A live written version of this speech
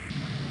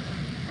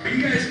Are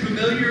you guys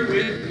familiar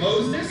with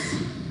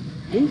Moses?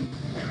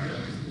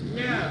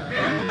 Yeah.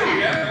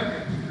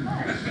 Yeah.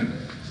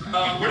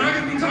 We're not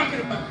going to be talking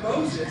about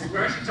Moses.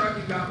 We're actually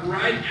talking about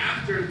right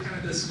after kind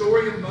of the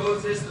story of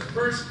Moses. The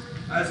first,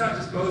 it's not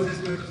just Moses,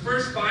 but the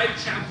first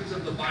 5 chapters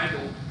of the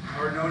Bible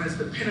are known as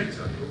the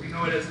Pentateuch, or we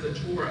know it as the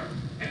Torah.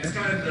 And it's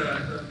kind of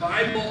the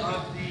Bible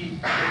of the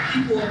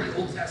people of the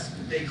Old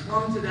Testament. They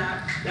clung to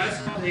that. That's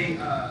how they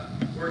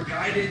were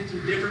guided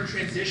through different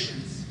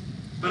transitions.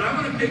 But I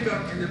want to pick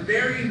up in the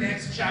very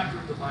next chapter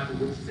of the Bible,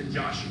 which is in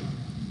Joshua.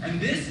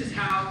 And this is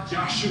how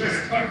Joshua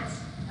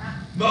starts.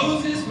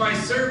 Moses, my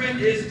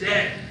servant, is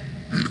dead.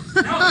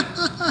 Now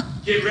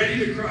get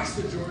ready to cross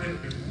the Jordan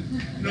River.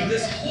 You know,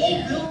 this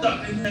whole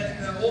buildup in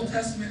the Old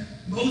Testament,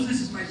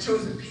 Moses is my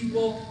chosen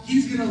people.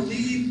 He's going to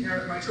lead,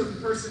 or my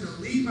chosen person,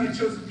 to lead my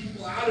chosen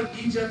people out of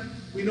Egypt.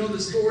 We know the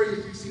story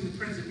if you've seen the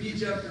Prince of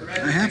Egypt or read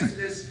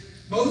Exodus.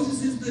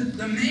 Moses is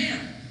the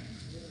man.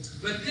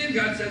 But then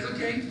God says,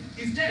 okay,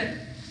 he's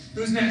dead.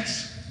 Who's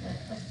next?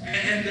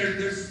 And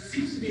there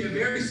seems to be a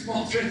very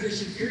small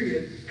transition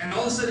period. And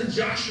all of a sudden,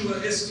 Joshua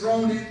is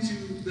thrown into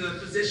the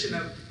position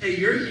of, hey,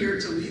 you're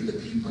here to lead the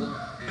people.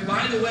 And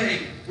by the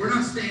way, we're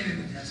not staying in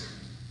the desert.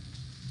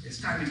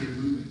 It's time to get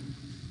moving.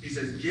 He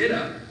says, get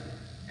up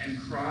and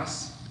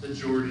cross the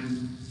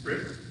Jordan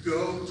River.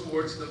 Go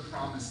towards the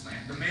promised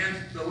land.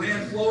 The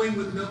land flowing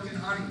with milk and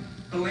honey.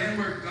 The land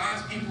where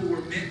God's people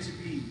were meant to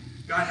be.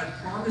 God had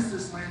promised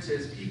this land to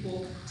his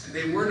people, and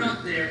they were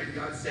not there. And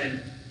God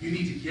said, you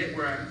need to get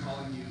where I'm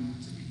calling you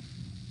to be.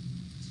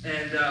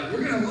 And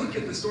we're going to look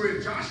at the story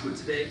of Joshua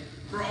today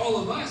for all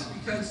of us,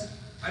 because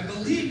I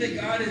believe that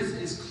God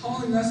is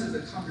calling us as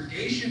a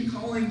congregation,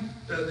 calling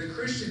the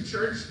Christian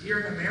church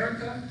here in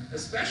America,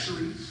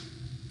 especially,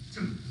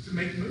 to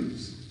make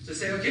moves. To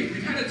say, okay,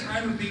 we've had a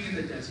time of being in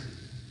the desert,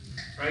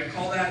 right?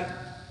 Call that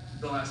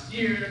the last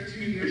year, 2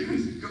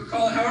 years,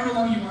 call it however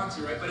long you want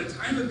to, right? But a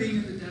time of being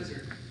in the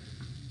desert.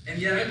 And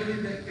yet I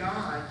believe that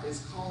God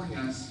is calling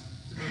us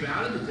to move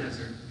out of the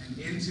desert and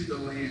into the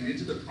land,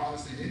 into the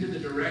promised land, into the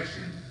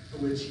direction to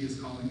which he is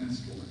calling us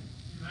forward.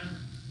 Amen.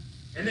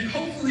 And it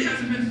hopefully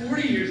hasn't been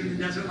 40 years in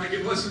the desert like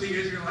it was for the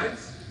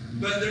Israelites.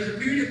 But there's a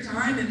period of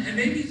time, and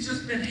maybe it's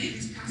just been, hey,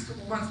 these past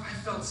couple months, I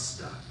felt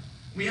stuck.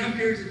 We have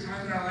periods of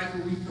time in our life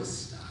where we feel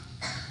stuck.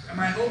 And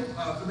my hope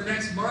for the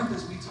next month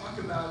as we talk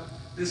about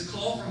this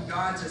call from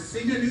God to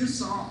sing a new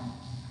song.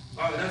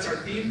 That's our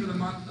theme for the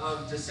month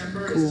of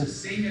December, is to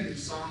sing a new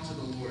song to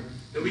the Lord.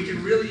 That we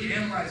can really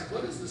analyze,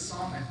 what is the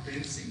song I've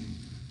been singing?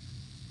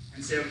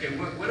 And say, okay,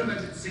 what have I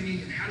been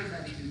singing, and how does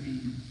that need to be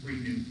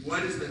renewed?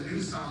 What is the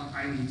new song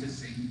I need to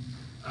sing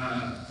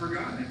for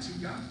God and to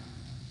God?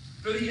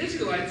 For the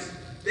Israelites,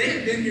 they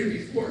had been here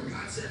before.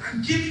 God said,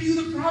 I'm giving you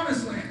the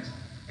promised land.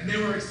 And they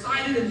were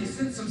excited, and they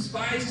sent some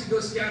spies to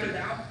go scout it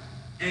out.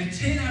 And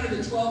 10 out of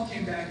the 12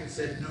 came back and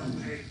said, no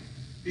way.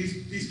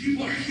 These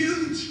people are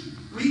huge.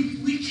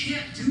 We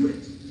can't do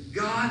it.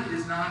 God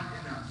is not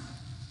enough.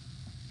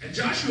 And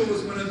Joshua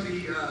was one of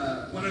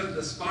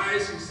the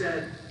spies who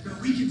said, no,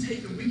 we can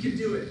take them, we can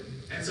do it.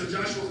 And so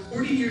Joshua,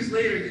 40 years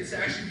later, gets to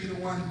actually be the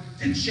one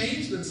to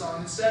change the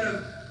song. Instead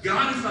of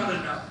God is not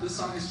enough, the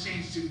song is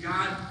changed to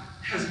God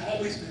has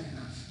always been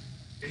enough.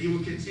 And he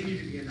will continue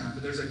to be enough.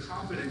 And there's a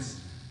confidence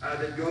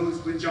that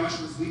goes with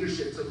Joshua's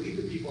leadership to lead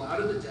the people out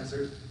of the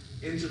desert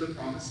into the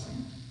promised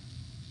land.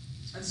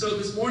 And so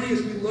this morning,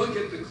 as we look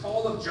at the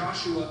call of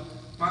Joshua,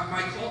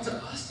 my call to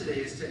us today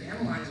is to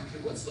analyze, okay,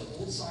 what's the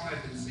old song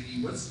I've been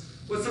singing? What's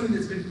something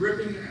that's been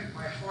gripping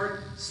my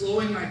heart,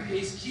 slowing my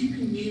pace,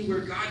 keeping me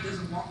where God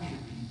doesn't want me to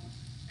be?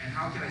 And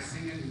how can I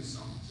sing a new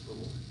song to the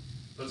Lord?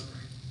 Let's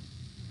pray.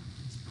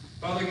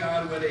 Father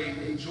God, what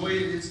a joy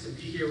it is to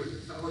be here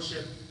with the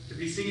fellowship, to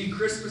be singing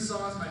Christmas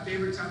songs, my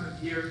favorite time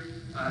of year,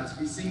 to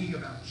be singing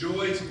about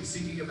joy, to be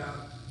singing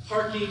about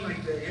harking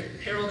like the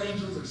herald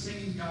angels are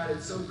singing. God,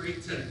 it's so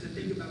great to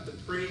think about the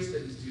praise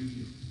that is due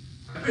you.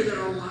 I pray that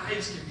our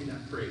lives can be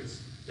that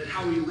praise, that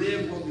how we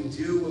live, what we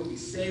do, what we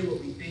say, what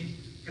we think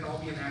can all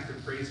be an act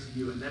of praise to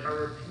you, and that our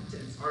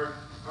repentance,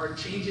 our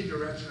change in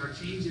direction, our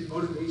change in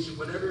motivation,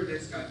 whatever it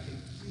is, God, can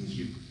please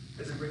you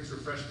as it brings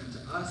refreshment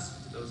to us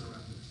and to those around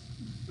us.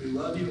 We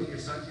love you. In your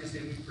Son, Jesus'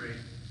 name we pray.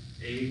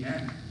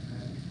 Amen.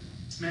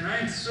 Man, I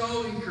am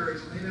so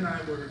encouraged. Elaina and I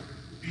were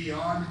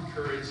beyond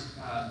encouraged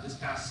this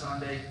past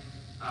Sunday.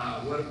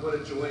 What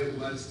a joy it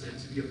was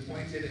to be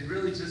appointed and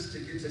really just to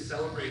get to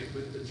celebrate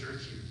with the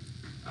church here.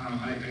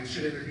 I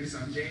should introduce,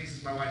 I'm James, this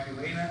is my wife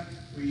Elaina.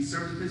 We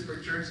serve the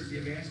Pittsburgh Church as the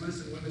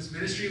evangelist and women's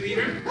ministry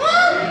leader. We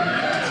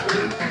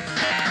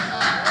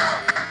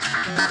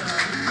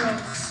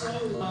felt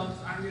so loved.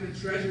 I'm going to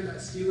treasure that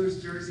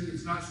Steelers jersey.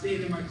 It's not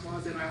staying in my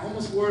closet. I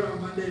almost wore it on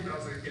Monday, but I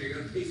was like, okay, I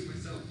got to pace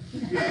myself.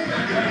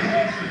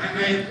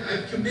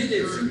 I've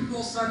committed. Super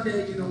Bowl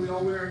Sunday, we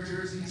all wear our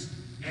jerseys.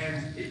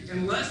 And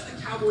unless the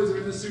Cowboys are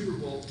in the Super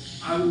Bowl,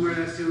 I will wear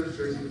that Steelers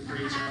jersey to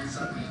preach on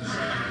Sunday.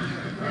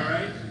 All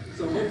right?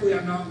 So hopefully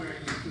I'm not wearing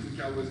it because the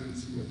Cowboys are in the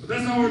Super Bowl. But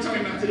that's not what we're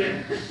talking about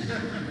today.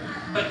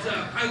 But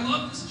I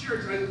love this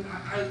church.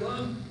 I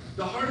love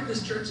The heart of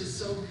this church is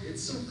so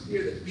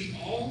clear that we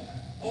all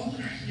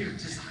that are here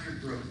desire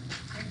growth.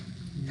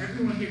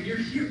 Everyone here, you're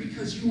here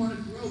because you want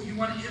to grow. You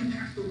want to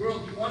impact the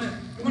world. You want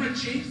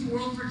to change the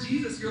world for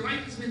Jesus. Your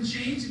life has been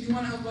changed, and you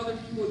want to help other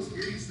people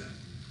experience that.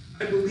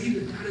 I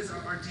believe that is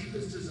our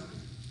deepest desire.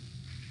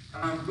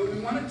 But we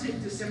want to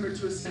take December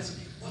to assess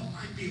what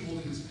might be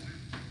holding us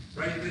back.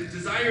 Right? The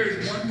desire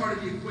is one part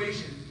of the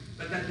equation,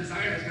 but that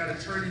desire has got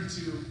to turn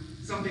into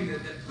something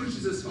that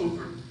pushes us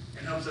over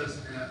and helps us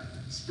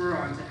spur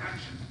on to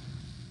action.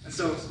 And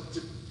so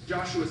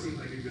Joshua seems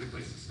like a good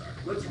place to start.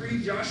 Let's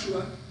read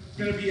Joshua. It's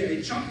going to be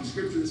a chunk of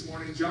scripture this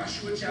morning,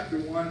 Joshua chapter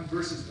 1,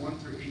 verses 1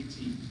 through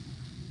 18.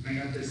 And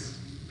I got this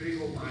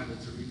big old Bible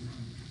to read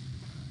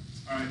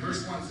from. All right,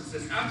 verse 1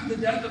 says, After the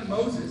death of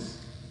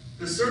Moses,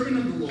 the servant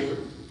of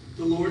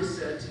the Lord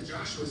said to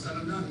Joshua, son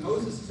of Nun,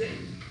 Moses' dead.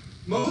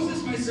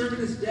 Moses, my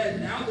servant, is dead.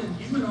 Now then,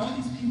 you and all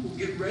these people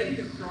get ready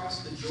to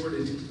cross the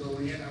Jordan into the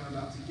land I'm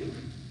about to give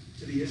them,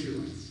 to the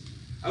Israelites.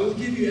 I will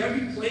give you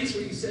every place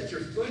where you set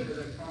your foot, as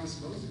I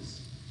promised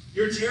Moses.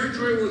 Your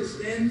territory will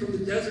extend from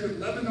the desert of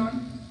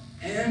Lebanon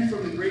and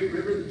from the great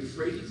river, the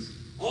Euphrates,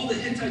 all the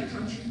Hittite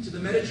country to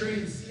the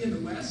Mediterranean Sea in the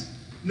west.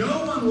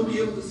 No one will be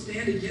able to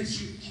stand against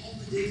you all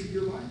the days of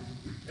your life.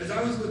 As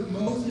I was with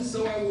Moses,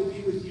 so I will be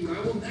with you. I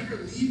will never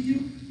leave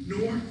you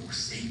nor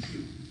forsake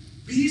you.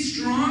 Be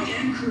strong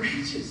and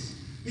courageous,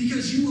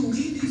 because you will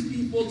lead these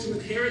people to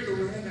inherit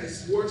the land I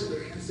swore to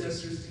their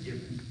ancestors to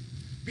give them.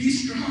 Be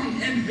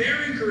strong and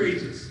very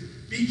courageous.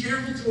 Be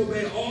careful to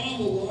obey all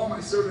the law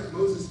my servant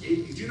Moses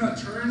gave you. Do not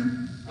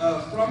turn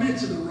from it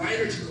to the right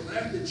or to the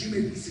left, that you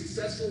may be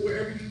successful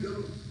wherever you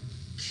go.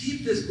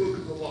 Keep this book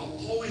of the law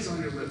always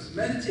on your lips.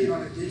 Meditate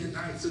on it day and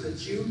night, so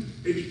that you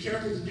may be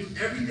careful to do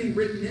everything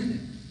written in it.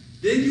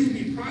 Then you will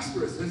be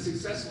prosperous and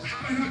successful.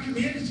 Have I not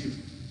commanded you?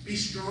 Be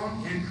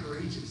strong and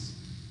courageous.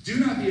 Do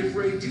not be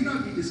afraid. Do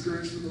not be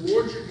discouraged, for the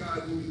Lord your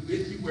God will be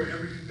with you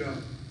wherever you go.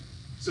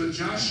 So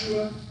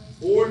Joshua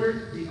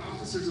ordered the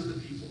officers of the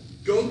people,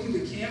 go through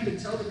the camp and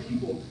tell the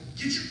people,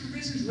 get your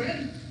provisions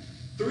ready.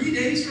 3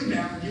 days from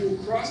now, you will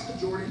cross the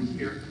Jordan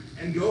here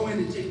and go in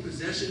and take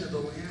possession of the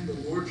land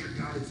the Lord your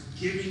God is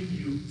giving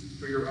you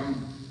for your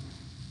own.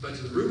 But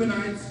to the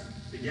Reubenites,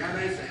 the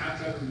Gadites, the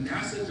half-tribe of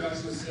Manasseh,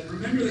 Joshua said,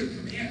 remember the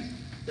command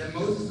that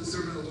Moses, the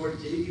servant of the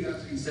Lord, gave you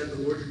after he said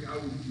the Lord your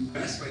God will give you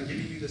rest by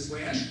giving you this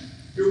land.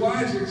 Your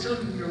wives, your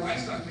children, and your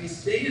livestock may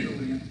stay in the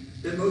land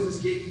that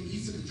Moses gave you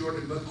east of the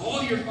Jordan, but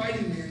all your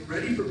fighting men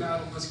ready for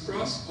battle must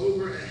cross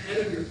over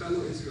ahead of your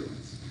fellow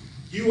Israelites.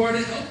 You are to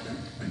help them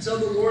until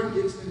the Lord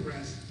gives them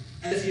rest,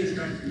 as he has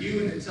done for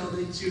you, and until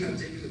they too have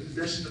taken the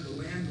possession of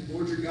the land the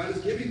Lord your God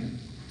is giving them.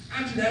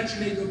 After that,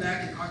 you may go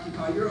back and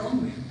occupy your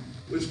own land,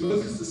 which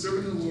Moses, the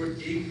servant of the Lord,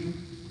 gave you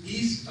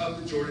east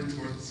of the Jordan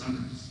toward the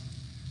sunrise.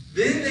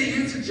 Then they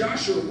answered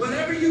Joshua,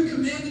 whatever you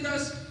commanded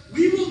us,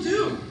 we will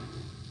do.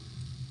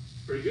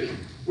 Pretty good.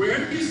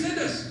 Wherever you send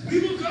us, we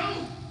will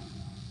go.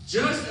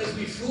 Just as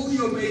we fully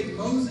obeyed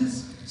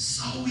Moses,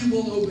 so we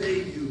will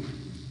obey you.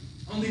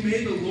 Only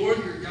may the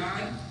Lord your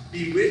God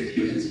be with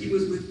you as he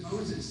was with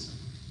Moses.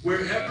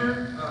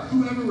 Whoever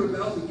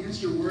rebels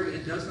against your word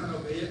and does not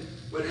obey it,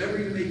 whatever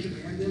you may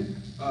command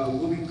them,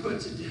 will be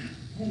put to death.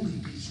 Only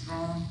be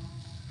strong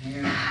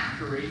and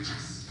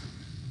courageous.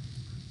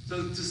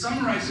 So to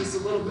summarize just a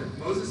little bit,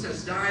 Moses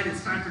has died.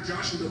 It's time for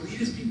Joshua to lead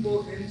his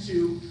people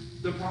into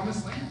the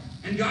promised land.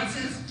 And God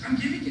says, I'm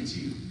giving it to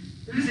you.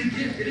 It is a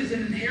gift. It is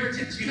an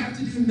inheritance. You have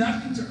to do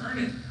nothing to earn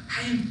it.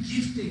 I am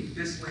gifting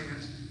this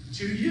land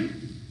to you.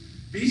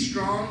 Be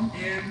strong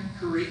and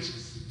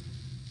courageous.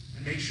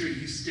 And make sure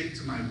you stick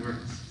to my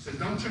words. It says,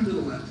 don't turn to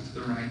the left, to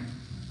the right.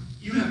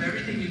 You have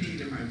everything you need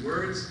in my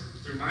words,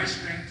 through my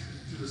strength,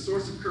 through the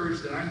source of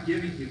courage that I'm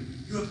giving you.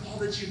 You have all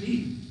that you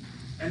need.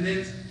 And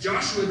then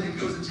Joshua then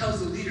goes and tells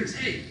the leaders,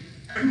 hey,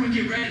 everyone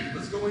get ready.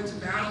 Let's go into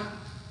battle.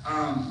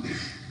 And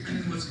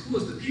then what's cool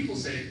is the people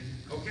say,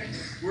 okay,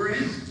 we're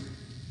in.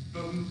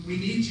 But we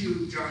need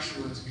you,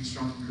 Joshua, to be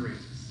strong and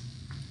courageous.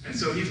 And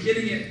so he's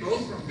getting it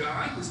both from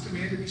God, this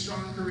command to be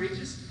strong and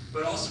courageous,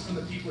 but also from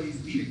the people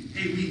he's leading.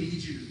 Hey, we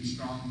need you to be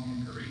strong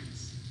and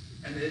courageous.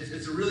 And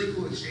it's a really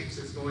cool exchange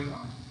that's going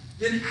on.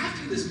 Then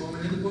after this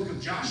moment in the book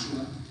of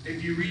Joshua,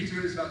 if you read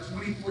through it, it's about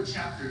 24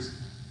 chapters,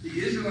 the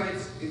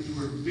Israelites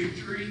endure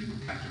victory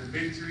after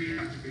victory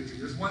after victory.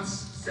 There's one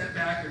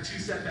setback or two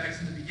setbacks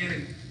in the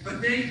beginning,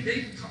 but they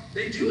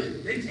do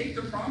it. They take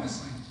the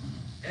promised land.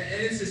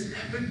 And it's this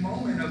epic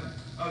moment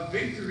of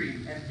victory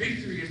and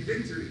victory and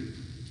victory.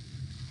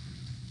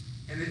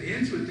 And it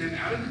ends with them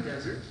out of the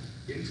desert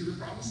into the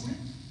promised land.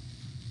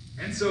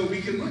 And so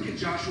we can look at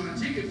Joshua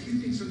and take a few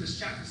things from this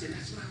chapter and say,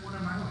 that's what I want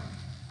in my life.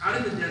 Out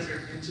of the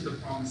desert into the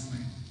promised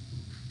land.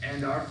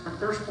 And our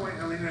first point,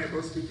 Elaina and I are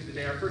both speaking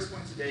today, our first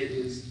point today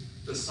is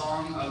the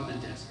song of the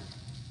desert.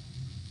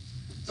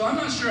 So I'm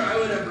not sure I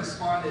would have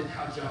responded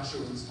how Joshua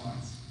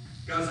responds.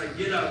 God's like,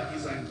 get up.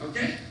 He's like,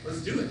 okay,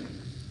 let's do it.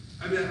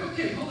 I'd be like,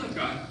 okay, hold up,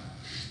 God.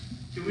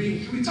 Can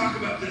we talk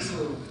about this a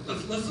little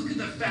bit? Let's look at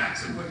the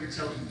facts of what you're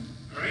telling me.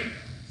 All right?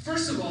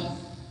 First of all,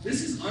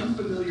 this is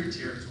unfamiliar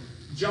territory.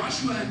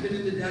 Joshua had been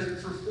in the desert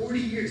for 40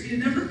 years. He had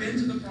never been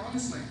to the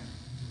promised land.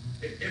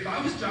 If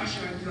I was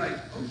Joshua, I'd be like,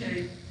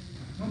 okay,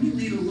 let me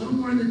lead a little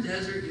more in the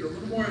desert, get a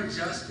little more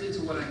adjusted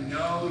to what I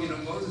know.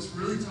 Moses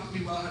really taught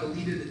me well how to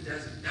lead in the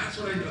desert. That's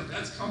what I know.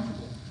 That's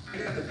comfortable. I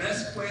got the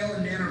best quail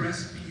and manna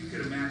recipe you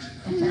could imagine.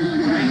 Right?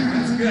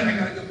 That's good. I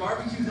got a good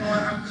barbecue going.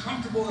 I'm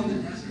comfortable in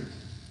the desert.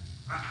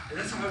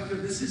 That's how I feel.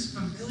 This is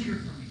familiar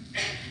for me.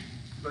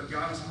 But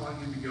God is calling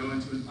him to go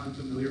into an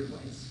unfamiliar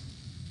place.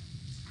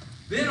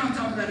 Then on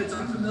top of that, it's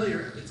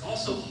unfamiliar. It's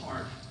also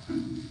hard.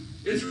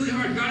 It's really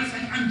hard. God is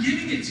like, I'm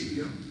giving it to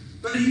you.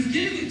 But he's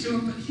giving it to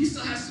him, but he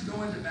still has to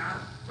go into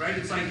battle, right?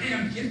 It's like, hey,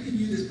 I'm gifting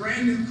you this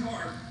brand new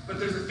car, but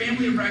there's a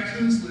family of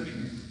raccoons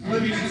living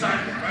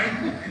inside of it,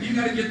 right? And you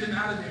got to get them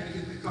out of there to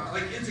get the car.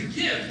 Like, it's a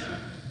gift,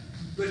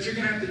 but you're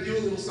going to have to do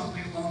a little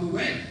something along the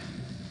way.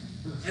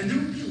 And there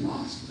would be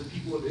loss for the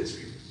people of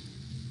Israel.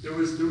 There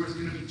was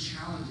going to be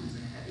challenges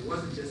ahead. It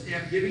wasn't just, hey,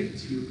 I'm giving it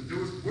to you, but there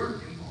was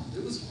work involved.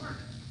 It was hard.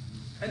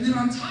 And then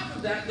on top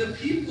of that, the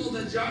people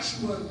that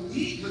Joshua was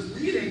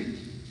leading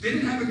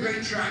didn't have a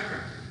great track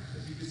record.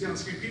 As you can see on the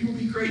screen, people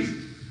be crazy.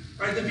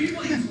 Right? The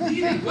people he's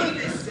leading, what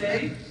did they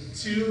say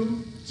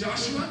to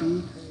Joshua?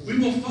 We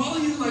will follow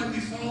you like we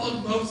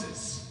followed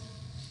Moses.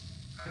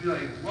 I'd be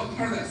like, what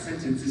part of that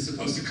sentence is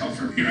supposed to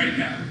comfort me right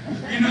now?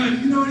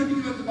 If you know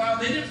anything about the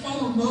Bible, they didn't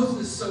follow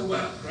Moses so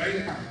well,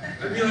 right?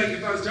 I'd be like,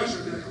 if I was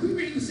Joshua, I'd be like, are we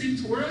reading the same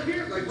Torah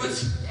here? Like,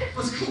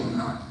 what's going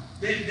on?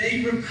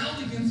 They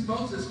rebelled against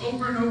Moses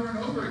over and over and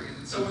over again.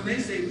 And so when they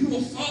say, we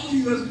will follow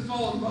you as we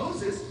followed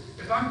Moses,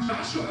 if I'm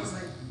Joshua, I was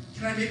like,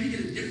 can I maybe get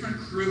a different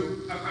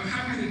crew? I'm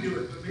happy to do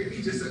it, but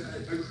maybe just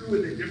a crew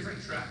with a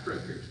different track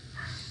record.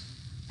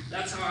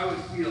 That's how I would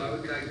feel. I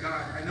would be like,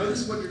 God, I know this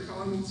is what you're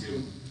calling me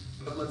to,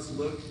 but let's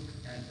look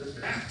at the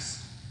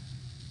facts.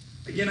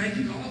 Again, I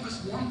think all of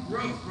us want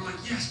growth. We're like,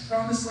 yes,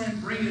 promised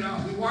land, bring it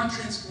on. We want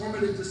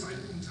transformative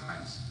discipling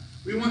times.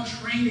 We want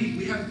training.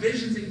 We have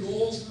visions and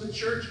goals for the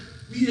church.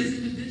 We as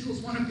individuals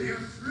want to bear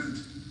fruit.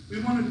 We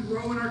want to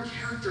grow in our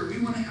character. We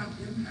want to have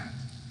impact.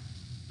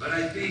 But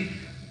I think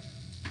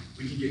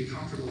we can get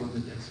comfortable in the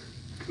desert.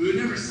 We would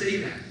never say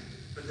that,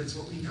 but that's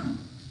what we know.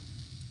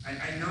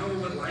 I know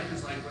what life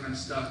is like when I'm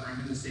stuck or I'm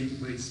in the same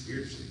place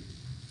spiritually.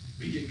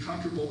 We get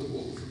comfortable with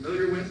what we're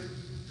familiar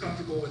with,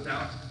 comfortable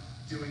without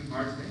doing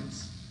hard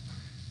things.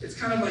 It's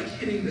kind of like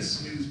hitting the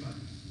snooze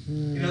button.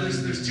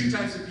 There's two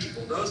types of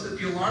people. Those that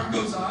the alarm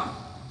goes off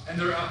and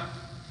they're up.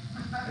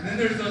 And then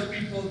there's those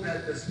people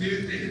that they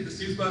hit the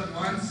snooze button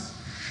once,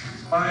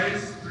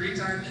 twice, 3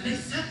 times, and they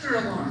set their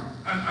alarm.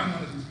 I'm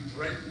one of these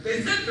people, right?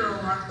 They set their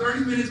alarm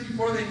 30 minutes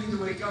before they need to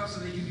wake up so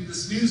they can do the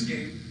snooze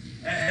game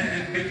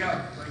and wake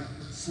up, like,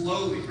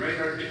 slowly, right?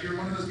 Or if you're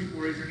one of those people,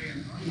 raise your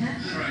hand.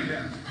 Right,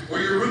 yeah. Or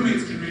your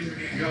roommates can raise their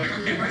hand. You're like,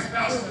 okay, my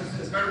spouse does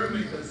this, my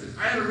roommate does this.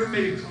 I had a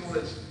roommate in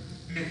college,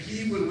 and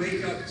he would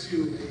wake up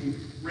to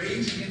a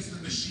Rage Against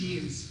the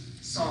Machines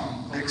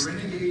song called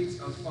Renegades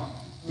of Funk.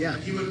 Yeah.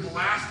 And he would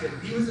blast it.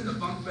 He was in the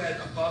bunk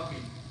bed above me.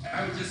 And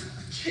I would just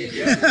kick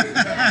him.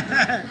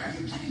 Are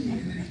you kidding me?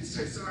 And then he'd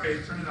say, sorry,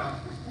 turn it off.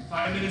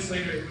 5 minutes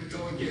later, it would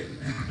go again.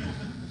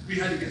 We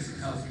had to get some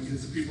help and get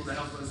some people to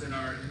help us in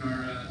our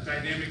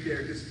dynamic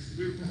there because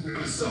it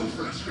was so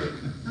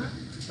frustrating.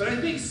 But I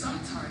think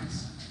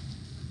sometimes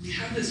we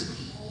have this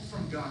call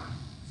from God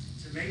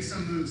to make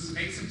some moves, to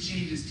make some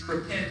changes, to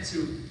repent,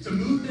 to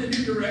move in a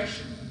new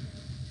direction.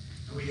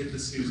 And we hit the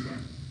snooze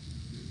button.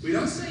 We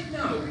don't say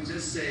no, we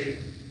just say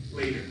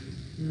later.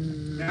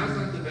 Now's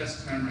not the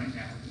best time right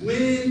now.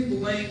 When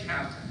blank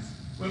happens,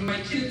 when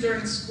my kids are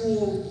in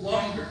school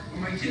longer,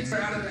 when my kids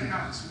are out of the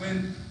house,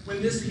 when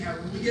this thing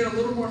happens, when we get a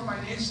little more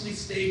financially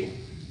stable,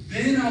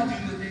 then I'll do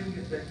the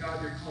thing that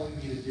God, you're calling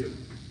me to do.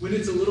 When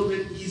it's a little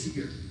bit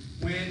easier,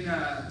 when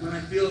I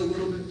feel a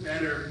little bit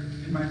better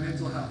in my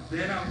mental health,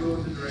 then I'll go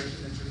in the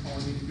direction that you're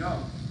calling me to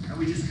go. And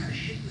we just kind of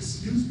hit the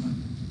snooze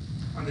button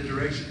on the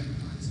direction that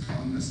God is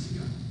calling us to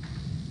go.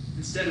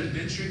 Instead of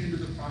venturing into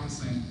the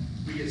promised land,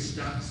 we get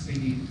stuck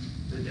singing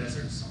the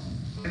desert song.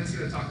 And it's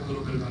going to talk a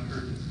little bit about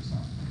her desert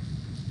song.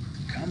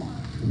 Come on.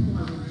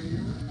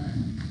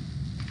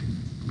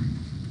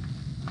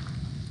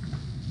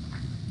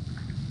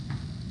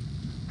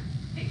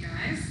 Hey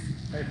guys.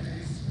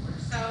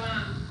 So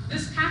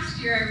this past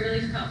year I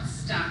really felt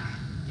stuck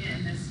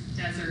in this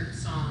desert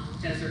song,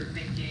 desert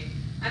thinking.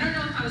 I don't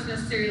know if I was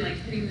necessarily like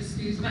hitting the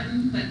snooze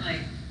button, but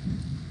like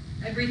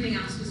everything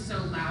else was so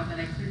loud that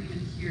I couldn't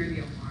even hear the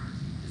alarm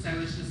because I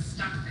was just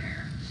stuck there.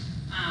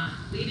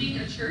 Leading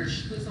a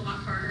church was a lot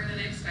harder than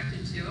I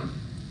expected to.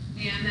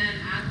 And then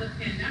add the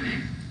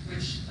pandemic,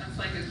 which that's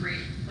like a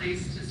great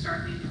place to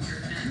start leading a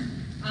church in.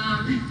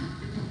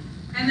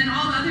 And then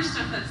all the other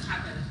stuff that's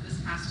happened this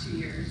past 2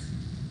 years.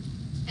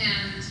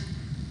 And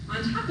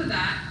on top of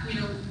that,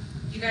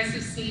 you guys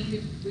have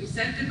seen, we've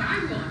said goodbye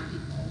to a lot of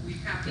people.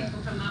 We've had people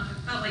come up, it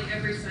felt like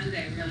every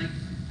Sunday, we're like,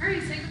 all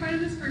right, say goodbye to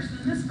this person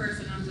and this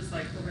person. I'm just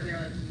like over there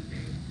like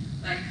weeping.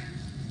 Like,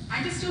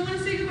 I just don't want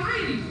to say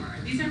goodbye anymore.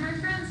 These are my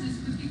friends. These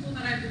are the people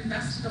that I've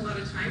invested a lot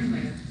of time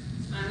with.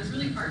 It's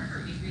really hard for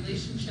me.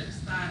 Relationships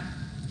that,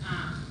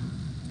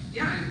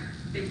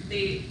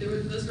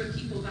 Those were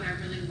people that I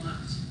really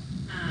loved,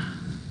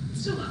 and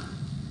still love.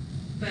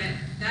 But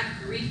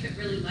that grief, it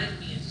really led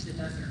me into the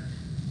desert.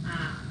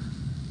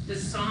 The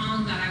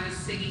song that I was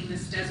singing,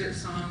 this desert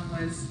song,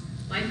 was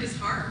 "Life is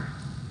hard.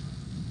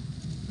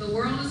 The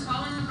world is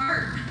falling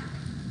apart.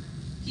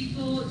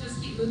 People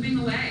just keep moving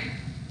away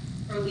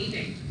or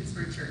leaving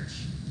Pittsburgh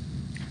Church.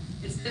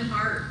 It's been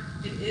hard.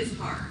 It is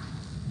hard.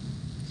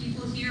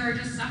 People here are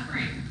just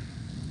suffering.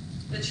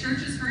 The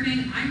church is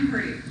hurting. I'm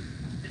hurting.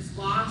 It's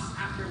loss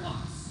after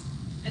loss."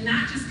 And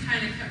that just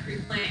kind of kept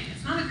replaying.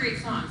 It's not a great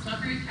song. It's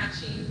not very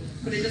catchy,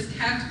 but it just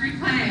kept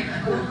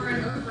replaying over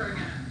and over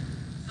again.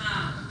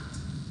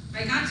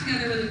 I got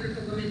together with a group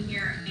of women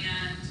here,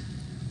 and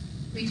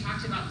we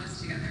talked about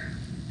this together.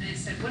 And I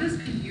said, what has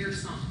been your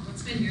song?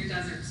 What's been your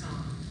desert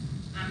song?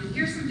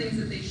 Here's some things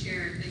that they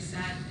shared. They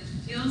said, it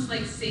feels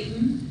like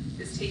Satan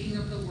is taking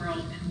over the world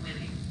and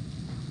winning.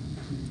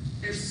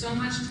 There's so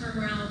much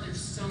turmoil, there's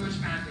so much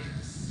bad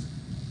news.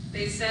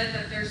 They said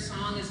that their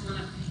song is one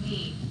of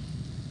pain,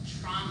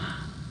 trauma,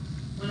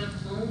 one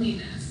of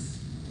loneliness,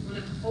 one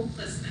of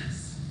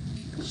hopelessness,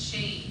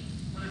 shame,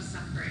 one of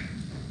suffering.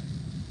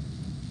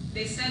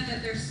 They said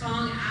that their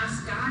song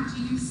asks God,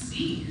 do you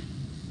see?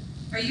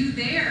 Are you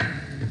there?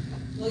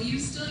 Will you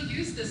still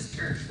use this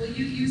church? Will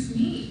you use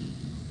me?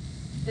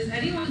 Is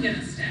anyone going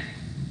to stay?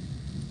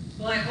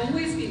 Will I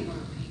always be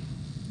lonely?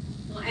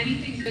 Will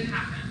anything good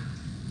happen?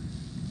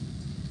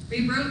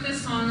 We wrote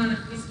this song on a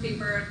piece of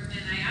paper,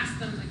 and I asked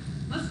them, like,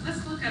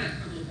 let's look at it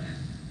for a little bit.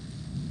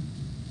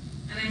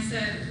 And I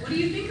said, what do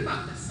you think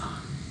about this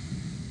song?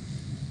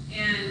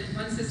 And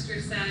one sister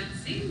said,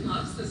 Satan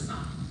loves this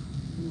song.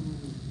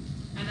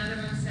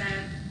 Another one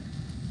said,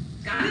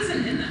 God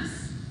isn't in this.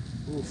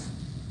 Oof.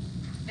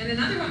 And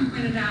another one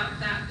pointed out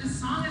that this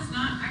song is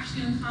not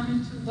actually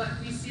uncommon to what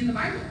we see in the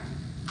Bible.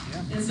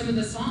 Yeah. In some of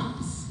the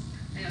Psalms.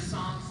 I know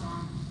song,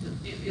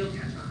 you'll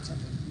catch on.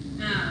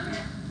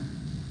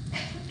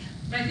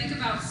 But I think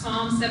about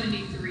Psalm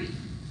 73.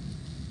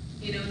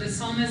 You know, the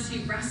psalmist,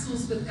 he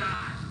wrestles with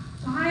God.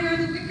 Why are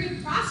the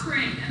wicked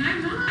prospering and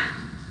I'm not?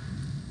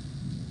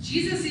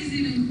 Jesus is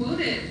even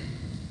quoted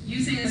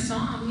using a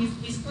psalm. He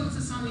quotes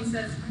a psalm. He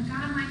says,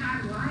 my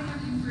God, why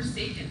have you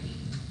forsaken me?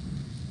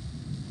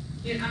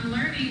 You know, I'm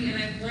learning,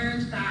 and I've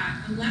learned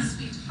that unless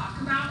we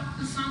talk about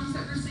the songs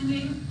that we're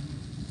singing,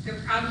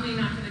 they're probably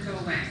not going to go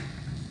away.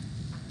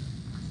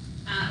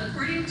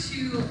 According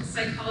to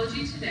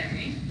Psychology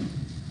Today,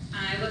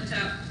 I looked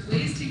up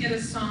ways to get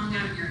a song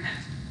out of your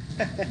head.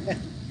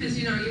 Because,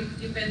 you know,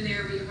 you've been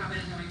there where you have an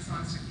annoying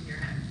song stuck in your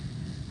head.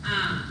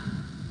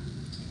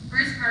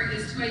 First part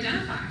is to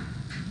identify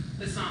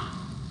the song.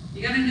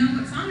 You got to know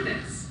what song it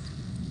is.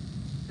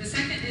 The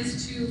second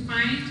is to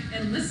find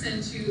and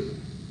listen to,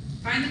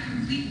 find the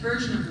complete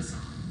version of the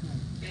song.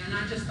 You know,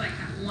 not just like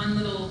that one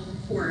little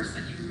chorus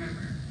that you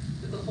remember,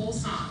 but the whole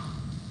song.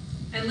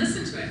 And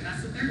listen to it.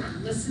 That's the third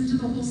one. Listen to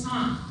the whole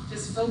song.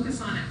 Just focus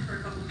on it for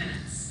a couple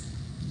minutes.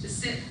 Just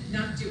sit,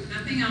 not do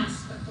nothing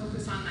else, but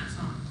focus on that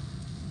song.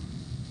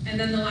 And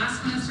then the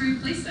last one is to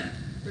replace it.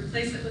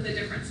 Replace it with a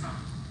different song.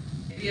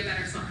 Maybe a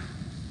better song.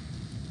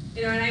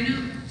 You know, and I know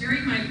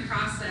during my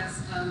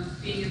process of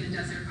being in the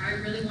desert, I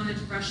really wanted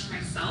to rush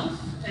myself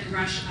and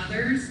rush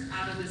others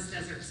out of this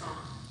desert song.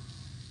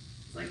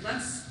 It's like,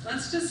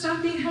 let's just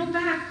stop being held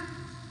back.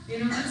 You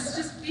know, let's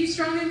just be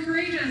strong and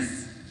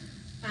courageous.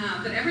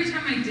 But every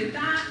time I did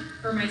that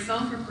for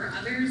myself or for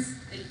others,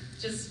 it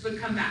just would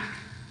come back.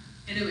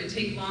 And it would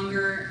take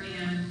longer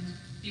and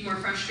be more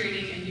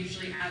frustrating and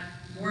usually add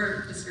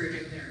more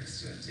discouraging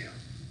lyrics to it too.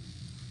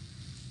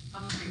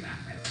 I'll bring that,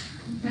 by the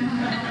way.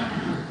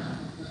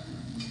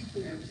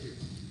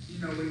 You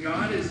know, when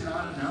God is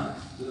not enough,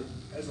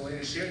 as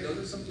Elaina shared, those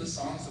are some of the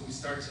songs that we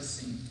start to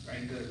sing,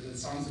 right? The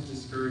songs of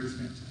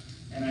discouragement.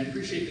 And I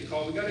appreciate the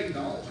call. We got to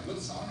acknowledge,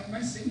 what song am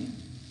I singing?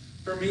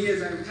 For me,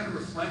 as I kind of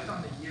reflect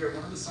on the year,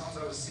 one of the songs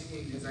I was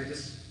singing is I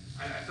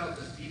felt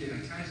defeated. I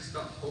kind of just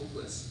felt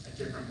hopeless at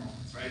different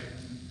moments, right?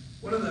 And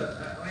one of the,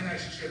 Elaina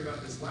actually shared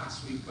about this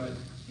last week, but it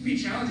can be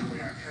challenging when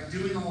you're kind of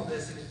doing all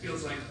this and it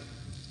feels like,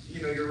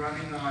 you know, you're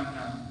running on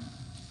a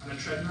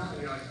treadmill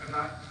and you're like, I'm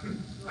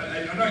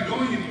not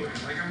going anywhere.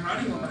 Like I'm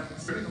running a lot, I'm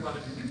exerting a lot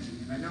of energy.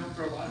 And I know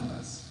for a lot of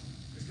us,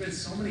 there's been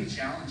so many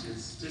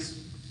challenges, just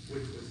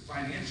with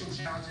financial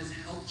challenges,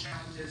 health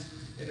challenges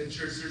in the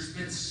church. There's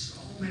been so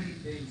many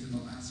things in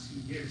the last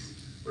few years.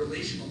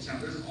 Relational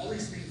challenges, there's all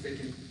these things that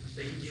can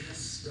get us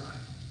stuck.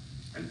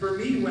 And for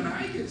me, when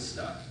I get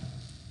stuck,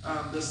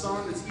 the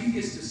song that's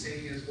easiest to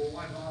sing is, well,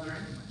 why bother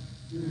anyway?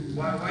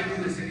 Why do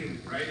this anyway,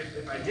 right?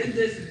 If I did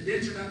this and it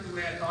didn't turn out the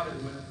way I thought it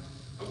would,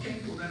 okay,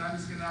 well then I'm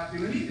just going to not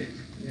do anything.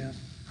 Yeah.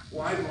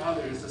 Why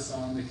bother is the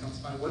song that comes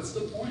by. What's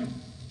the point?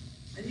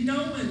 And you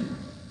know when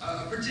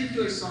a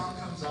particular song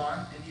comes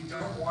on and you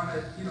don't want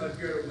to, you know, if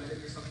you're at a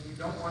wedding or something, you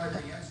don't want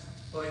to dance,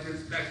 but like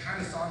there's that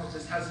kind of song that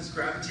just has this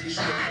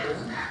gravitational pull.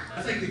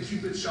 That's like the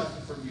Cupid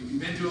Shuffle for me.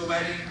 You've been to a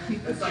wedding.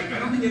 It's like, I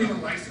don't think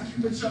anyone likes the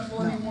Cupid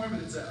Shuffle anymore,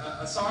 but it's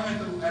a song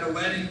at a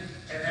wedding,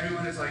 and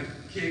everyone is like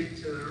kick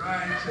to the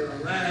right, to the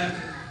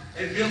left,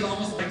 It feels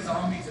almost like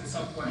zombies at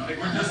some point. Like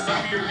we're just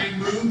up here being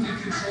moved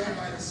and controlled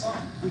by the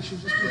song. We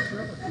should just be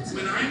thrilled.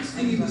 When I'm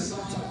singing the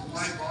song of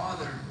why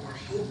bother or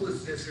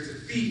hopelessness or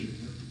defeat,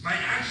 my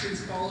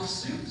actions follow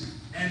suit.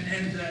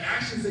 And the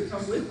actions that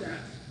come with that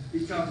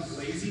become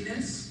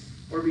laziness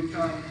or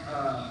become,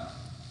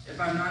 if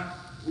I'm not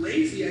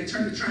lazy, I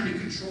turn to trying to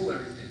control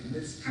everything. And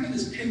it's kind of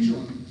this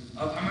pendulum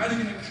of I'm either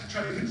going to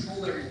try to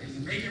control everything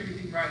and make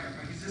everything right.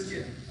 If I can just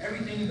get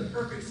everything in the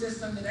perfect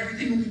system, then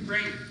everything will be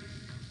great.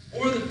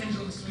 Or the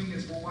pendulum swing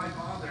is, well, why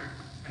bother?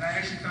 And I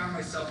actually found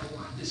myself a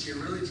lot this year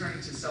really turning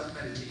to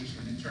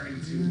self-meditation and turning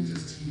to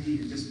just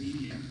TV and just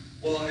media.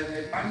 Well,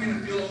 if I'm going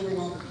to feel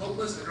overwhelmed and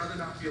hopeless, I'd rather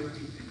not feel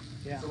anything.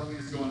 Yeah. So let me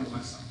just go and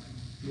watch something.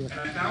 Yeah. And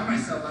I found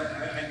myself,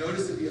 I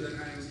noticed it the other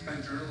night, I was kind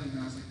of journaling, and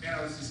I was like, man,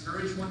 I was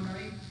discouraged one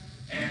night,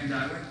 and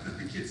I went and put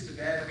the kids to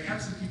bed, and we had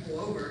some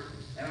people over,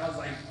 and I was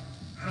like,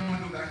 I don't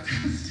want to go back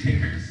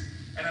downstairs.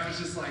 And I was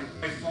just like,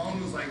 my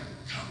phone was like,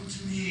 come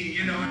to me,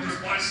 and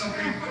just watch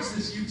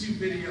this YouTube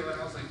video, and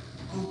I was like,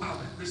 oh wow,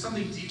 there's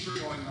something deeper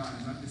going on,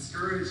 and I'm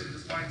discouraged and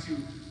just wanting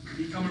to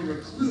become a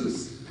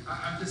recluse.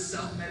 I'm just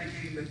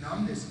self-medicating the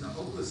numbness and the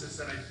hopelessness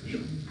that I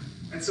feel.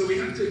 And so we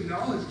have to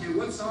acknowledge, okay,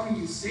 what song are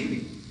you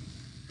singing?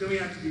 Then we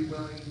have to be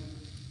willing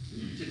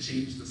to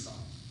change the song.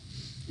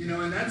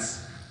 And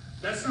that's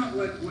not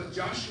what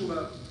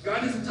Joshua,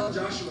 God doesn't tell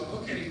Joshua,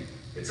 okay,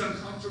 it's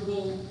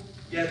uncomfortable.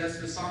 Yeah, that's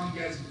the song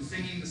you guys have been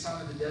singing, the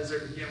song of the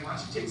desert. Again, why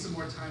don't you take some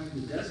more time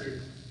in the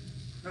desert?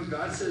 No,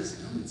 God says,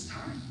 no, it's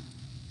time.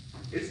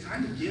 It's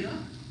time to get up.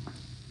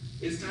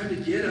 It's time to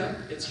get up.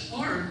 It's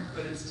hard,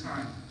 but it's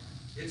time.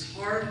 It's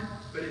hard,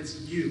 but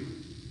it's you.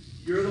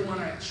 You're the one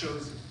I've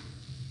chosen.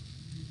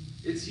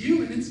 It's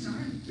you and it's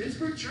time.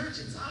 Pittsburgh Church,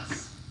 it's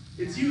us.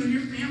 It's you and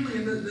your family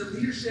and the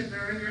leadership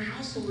or in your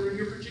household or in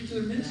your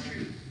particular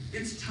ministry.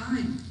 It's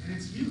time and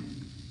it's you.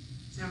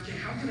 Say, okay,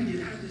 how can I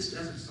get out of this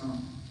desert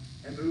song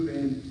and move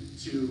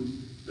into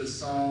the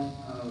song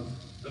of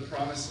the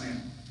promised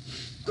land?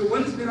 So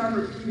what has been on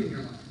repeat in your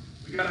life?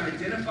 We got to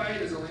identify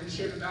it, as Elaina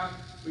shared about.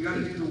 We got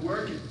to do the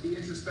work and be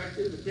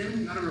introspective, but then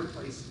we got to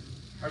replace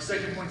it. Our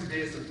second point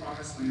today is the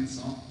promised land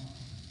song.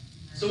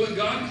 So what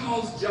God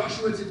calls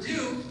Joshua to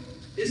do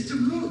is to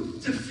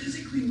move, to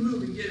physically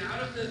move and get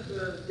out of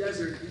the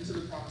desert into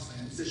the promised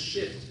land. It's a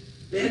shift.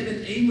 They had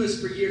been aimless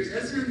for years.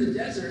 As they're in the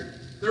desert,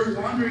 they're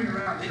wandering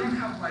around. They don't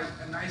have like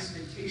a nice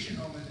vacation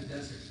home in the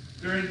desert.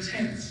 They're in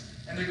tents,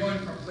 and they're going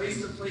from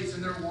place to place,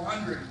 and they're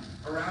wandering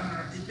around and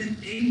around. They've been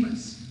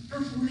aimless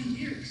for 40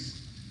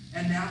 years.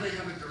 And now they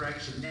have a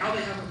direction. Now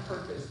they have a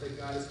purpose that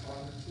God is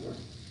calling them toward.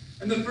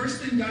 And the first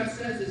thing God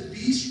says is,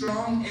 be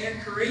strong and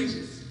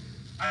courageous.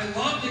 I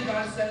love that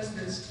God says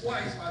this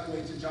twice, by the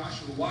way, to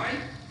Joshua. Why?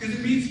 Because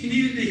it means he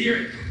needed to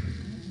hear it.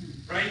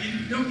 Right?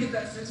 You don't get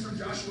that sense from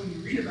Joshua when you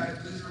read about it,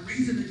 but there's a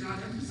reason that God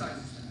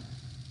emphasizes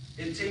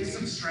that. It takes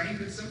some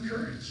strength and some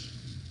courage.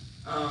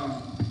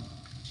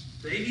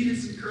 They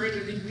needed some courage.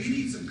 I think we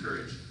need some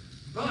courage.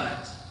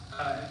 But,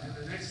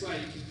 in the next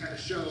slide, you can kind of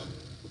show,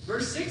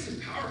 verse 6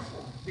 is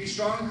powerful. Be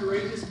strong and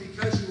courageous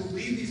because you will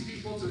lead these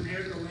people to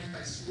inherit the land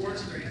I swore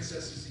to their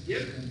ancestors to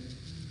give them.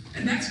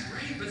 And that's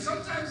great, but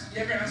sometimes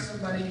you ever ask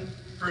somebody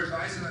for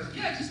advice and they're like,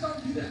 yeah, just don't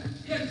do that.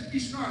 Yeah, just be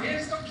strong. Yeah,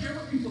 just don't care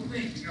what people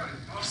think. You're like,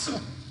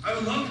 awesome. I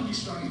would love to be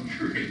strong and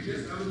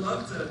courageous. I would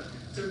love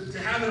to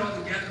have it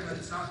all together, but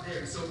it's not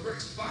there. So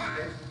verse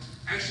 5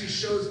 actually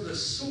shows the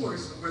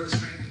source of where the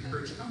strength and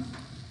courage come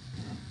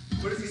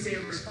from. What does he say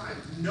in verse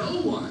 5?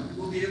 No one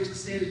will be able to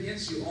stand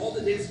against you all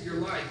the days of your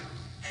life.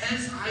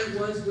 As I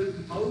was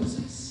with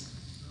Moses,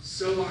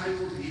 so I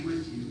will be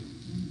with you.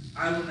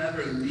 I will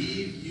never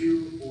leave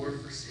you or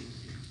forsake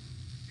you.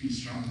 Be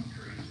strong and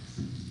courageous.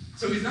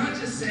 So he's not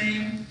just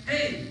saying,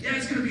 hey, yeah,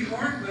 it's going to be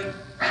hard,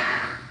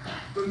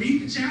 but meet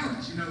the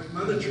challenge.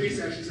 Mother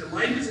Teresa actually said,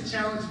 life is a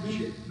challenge,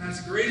 meet it. And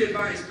that's great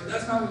advice, but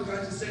that's not what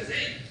God just says.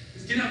 Hey,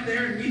 just get out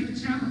there and meet the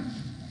challenge.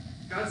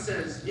 God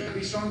says, yeah,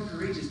 be strong and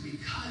courageous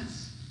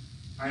because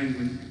I am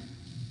with you.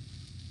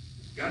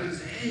 God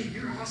is saying, hey,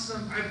 you're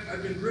awesome.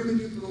 I've been grooming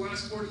you for the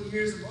last 40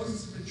 years, and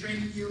Moses has been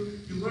training you.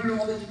 You learned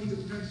all that you need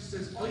to learn. He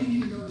says, all you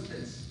need to know is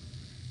this.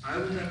 I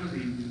will never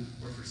leave you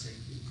or forsake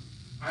you.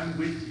 I'm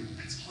with you.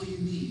 That's all you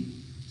need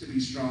to be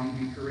strong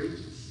and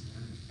courageous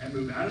and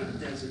move out of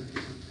the desert into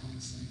the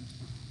promised land.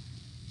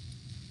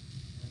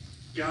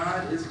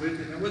 God is with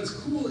him. And what's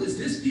cool is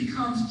this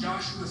becomes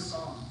Joshua's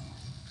song.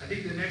 I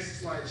think the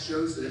next slide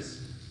shows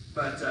this,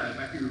 but it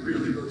might be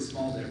really, really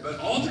small there. But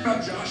all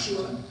throughout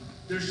Joshua,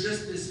 there's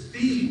just this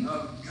theme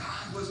of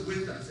God was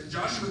with us. And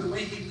Joshua, the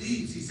way he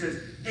leads, he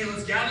says, hey,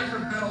 let's gather for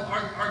battle.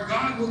 Our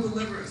God will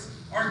deliver us.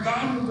 Our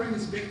God will bring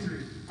us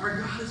victory. Our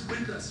God is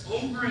with us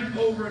over and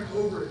over and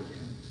over again.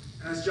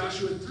 And as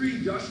Joshua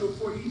 3, Joshua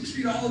 4, you just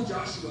read all of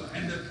Joshua,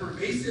 and the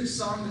pervasive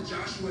song that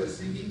Joshua is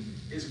singing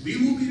is, we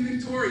will be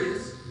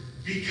victorious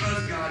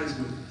because God is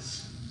with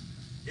us.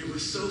 It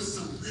was so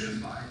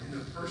solidified in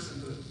the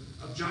personhood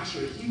of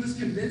Joshua. He was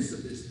convinced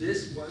of this.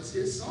 This was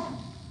his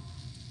song.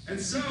 And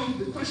so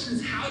the question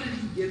is, how did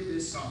he get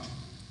this song?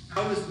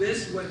 How was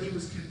this what he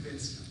was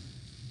convinced of?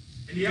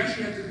 And you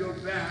actually have to go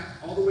back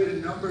all the way to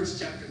Numbers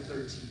chapter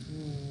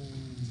 13.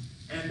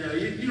 And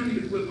you don't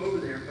need to flip over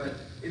there, but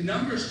in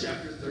Numbers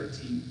chapter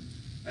 13,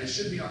 it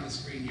should be on the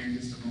screen here in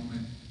just a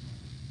moment.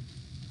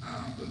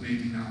 But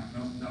maybe not.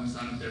 No, it's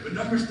not up there. But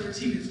Numbers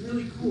 13 is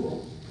really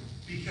cool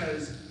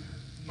because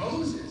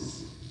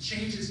Moses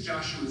changes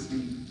Joshua's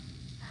name.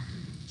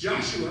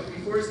 Joshua,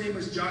 before his name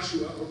was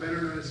Joshua, or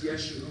better known as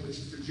Yeshua, which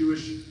is the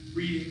Jewish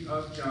reading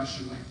of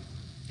Joshua,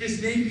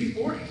 his name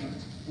beforehand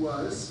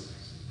was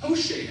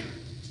Hoshea.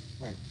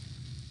 Right.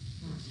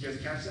 Did you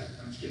guys catch that?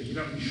 I'm just kidding. You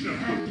don't know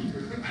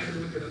Hebrew. I had to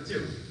look it up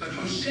too. But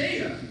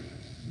Hoshea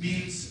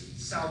means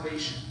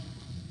salvation.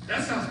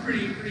 That sounds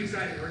pretty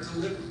exciting, or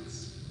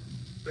deliverance.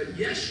 But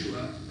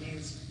Yeshua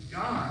means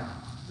God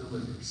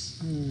delivers.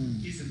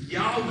 He said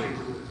Yahweh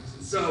delivers.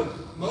 And so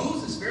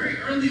Moses, very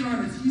early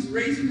on, as he's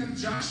raising up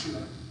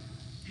Joshua,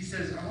 he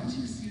says, I want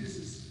you to see this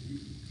as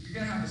you're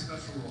going to have a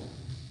special role.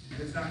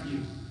 It's not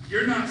you.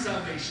 You're not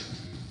salvation.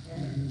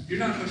 You're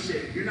not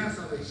Hoshea. You're not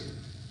salvation.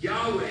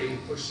 Yahweh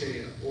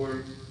Hoshea,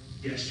 or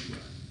Yeshua.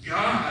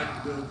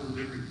 God will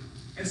deliver you.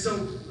 And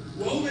so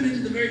woven into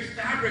the very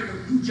fabric of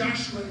who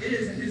Joshua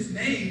is and his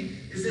name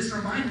is this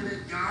reminder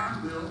that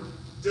God will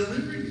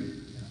deliver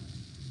you.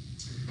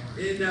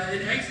 In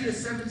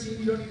Exodus 17,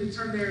 you don't need to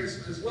turn there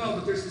as well,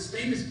 but there's this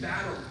famous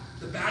battle,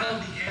 the Battle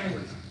of the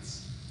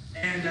Amalekites.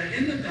 And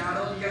in the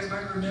battle, you guys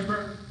might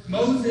remember,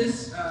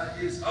 Moses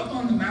is up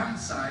on the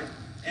mountainside,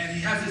 and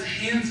he has his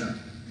hands up.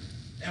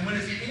 And when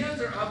his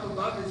hands are up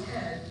above his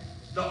head,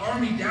 the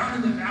army down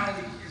in the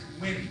valley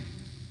is winning.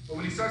 But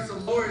when he starts to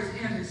lower his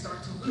hand, they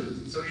start to lose.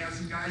 And so he has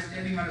some guys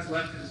standing on his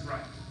left and his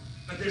right.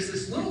 But there's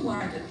this little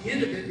line at the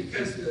end of it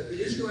because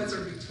the Israelites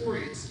are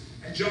victorious.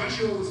 And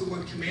Joshua was the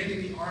one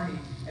commanding the army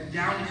and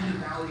down in the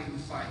valley in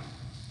the fight.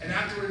 And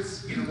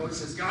afterwards, Moses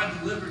says, God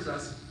delivers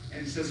us.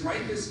 And he says,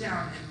 write this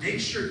down and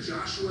make sure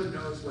Joshua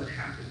knows what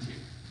happened here.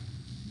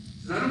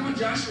 He says, I don't want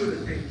Joshua to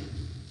think,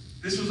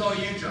 this was all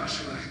you,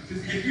 Joshua.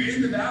 Because if you're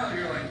in the valley,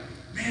 you're like,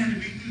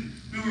 man,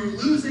 we were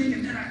losing,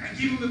 and then I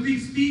gave him a big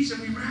speech,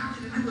 and we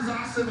rallied, and it was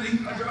awesome. And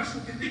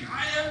Joshua can think,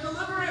 I am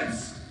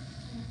deliverance.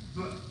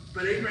 But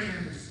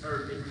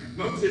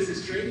Moses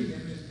is training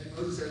him, and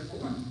Moses said,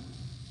 hold on.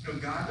 No,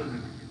 God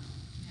delivered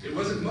you. It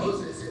wasn't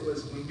Moses. It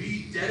was when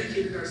we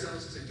dedicated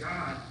ourselves to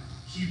God,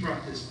 he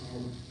brought this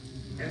forward.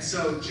 And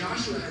so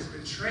Joshua has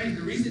been trained.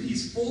 The reason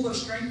he's full of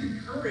strength and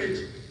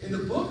courage in the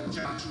book of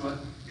Joshua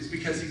is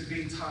because he's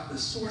being taught the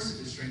source of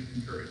his strength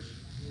and courage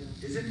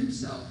isn't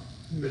himself,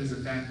 but it's the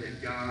fact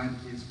that God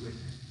is with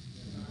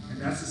him. And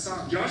that's the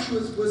song.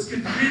 Joshua was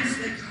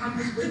convinced that God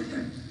was with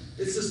him.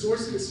 It's the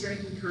source of his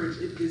strength and courage.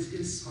 It is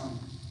his song.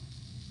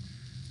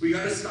 We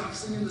got to stop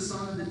singing the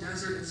song of the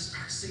desert and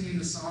start singing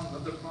the song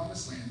of the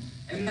promised land.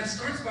 And that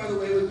starts, by the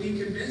way, with being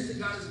convinced that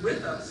God is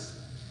with us,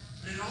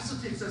 but it also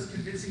takes us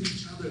convincing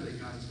each other that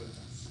God is with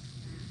us.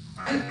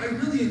 I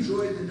really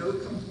enjoyed the No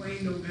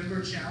Complain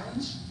November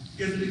challenge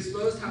because it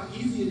exposed how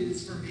easy it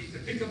is for me to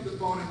pick up the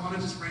phone and want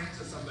to just rant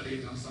to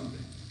somebody about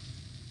something.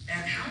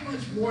 And how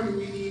much more do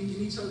we need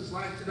in each other's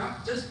life to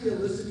not just be a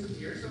listening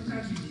ear?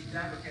 Sometimes you need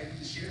that, okay, I need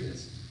to share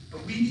this.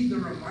 But we need the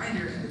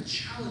reminder and the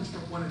challenge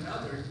from one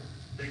another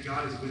that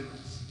God is with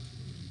us.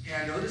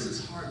 Yeah, I know this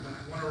is hard, but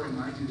I want to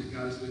remind you that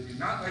God is with you.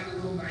 Not like a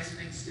little nice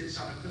thing stitched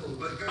on a pillow,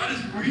 but God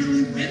is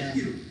really with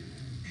you.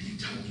 And you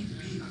don't need to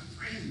be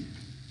afraid.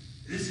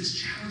 This is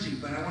challenging,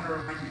 but I want to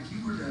remind you, if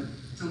you were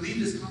to leave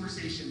this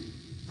conversation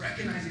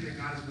recognizing that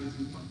God is with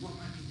you, what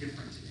might be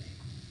different today?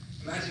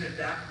 Imagine if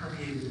that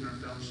permeated in our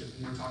fellowship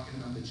when we're talking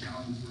about the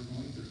challenges we're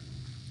going through.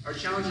 Our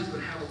challenges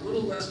would have a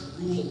little less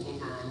rule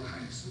over our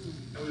lives,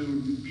 and we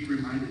would be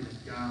reminded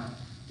that God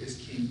is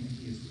King and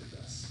he is with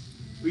us.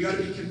 We got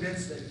to be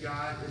convinced that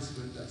God is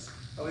with us.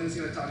 Elena's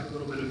going to talk a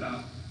little bit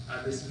about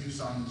this new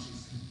song that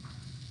she's singing.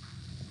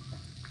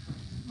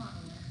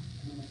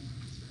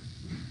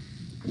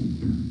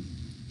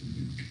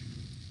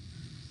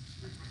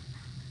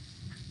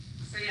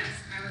 So yes,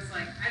 I was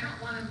like, I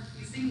don't want to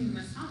be singing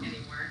this song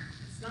anymore.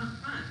 It's not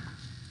fun.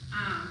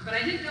 But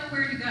I didn't know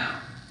where to go.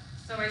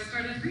 So I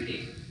started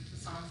reading the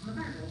Psalms in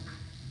the Bible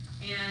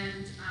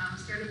and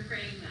started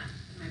praying them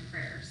in my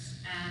prayers.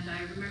 And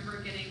I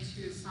remember getting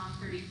to Psalm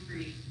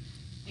 33,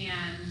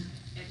 and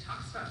it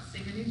talks about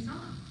sing a new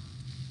song.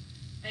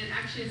 And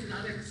actually it's in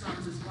other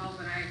Psalms as well,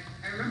 but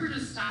I remember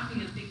just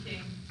stopping and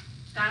thinking,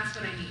 that's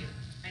what I need.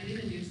 I need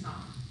a new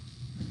song.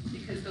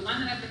 Because the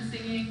one that I've been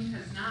singing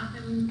has not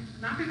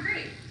been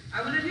great.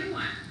 I want a new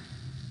one.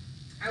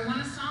 I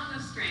want a song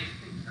of strength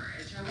and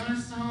courage. I want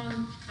a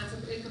song that's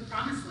like the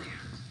promised land.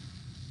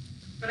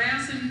 But I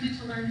also needed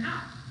to learn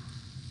how.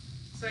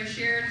 So I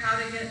shared how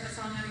to get a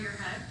song out of your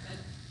head.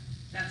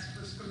 That's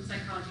from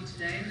Psychology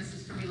Today, and this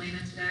is from Elaina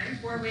today.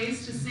 4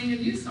 ways to sing a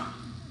new song.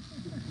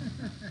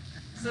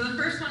 So the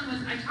first one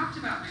was I talked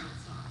about my old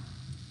song.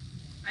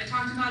 I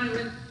talked about it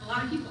with a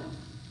lot of people,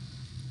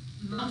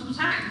 multiple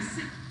times.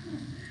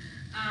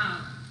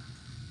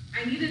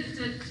 I needed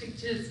to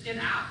just get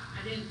out.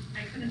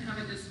 I couldn't have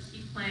it just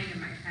keep playing in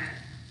my head.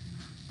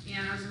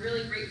 And I was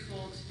really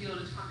grateful to be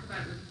able to talk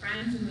about it with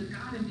friends and with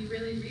God and be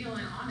really real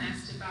and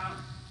honest about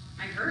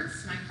my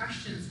hurts, my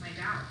questions, my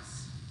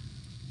doubts.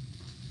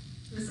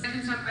 The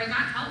second step, I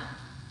got help.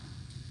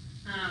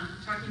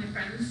 Talking to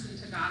friends and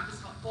to God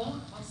was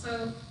helpful.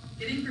 Also,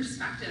 getting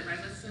perspective.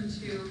 I listened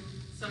to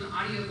some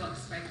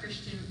audiobooks by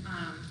Christian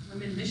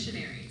women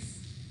missionaries.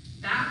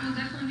 That will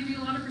definitely give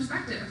you a lot of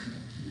perspective.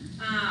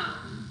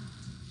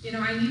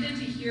 I needed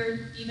to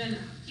hear even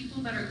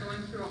people that are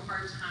going through a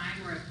hard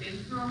time or have been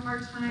through a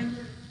hard time.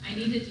 I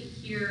needed to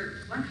hear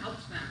what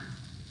helped them.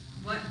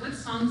 What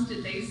songs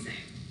did they sing?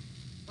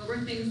 What were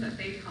things that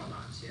they held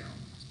on to?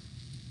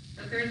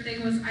 The third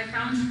thing was I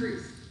found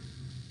truth.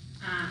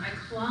 I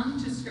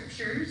clung to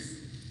scriptures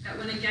that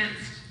went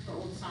against the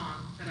old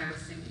song that I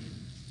was singing.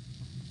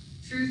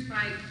 Truth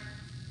like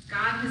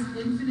God has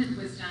infinite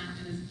wisdom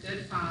and is a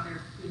good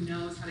Father who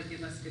knows how to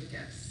give us good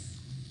gifts.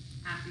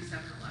 Matthew 7:11.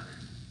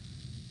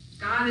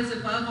 God is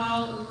above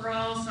all, over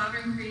all,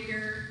 sovereign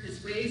creator.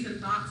 His ways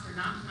and thoughts are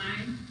not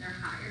mine, they're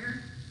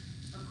higher.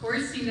 Of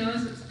course, he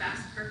knows what's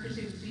best, perfect,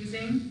 and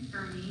pleasing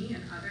for me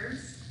and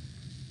others.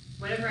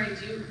 Whatever I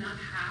do not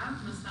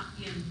have must not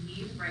be in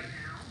need right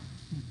now.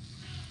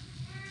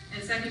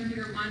 And 2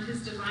 Peter 1,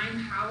 his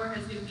divine power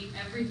has given me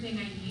everything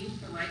I need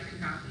for life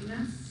and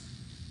godliness.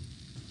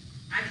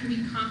 I can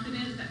be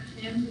confident that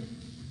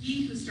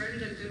he who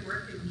started a good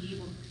work in me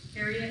will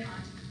carry it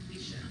on to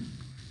completion.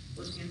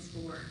 Philippians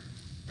 4.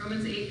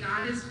 Romans 8,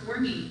 God is for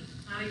me,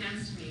 not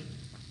against me.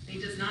 And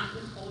he does not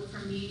withhold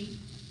from me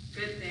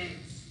good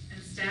things.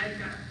 Instead,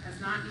 God has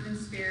not even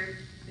spared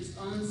his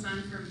own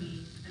son for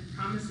me and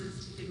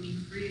promises to give me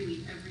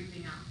freely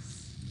everything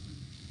else.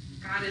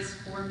 God is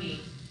for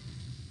me.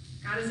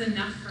 God is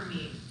enough for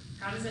me.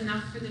 God is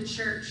enough for the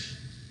church.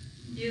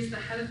 He is the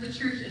head of the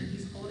church and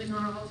he's holding it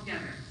all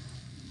together.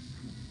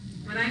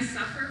 When I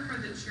suffer for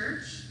the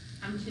church,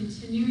 I'm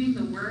continuing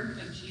the work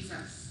of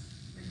Jesus,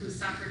 who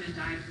suffered and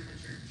died for the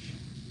church.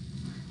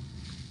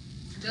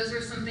 Those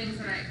were some things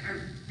that I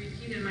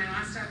repeated in my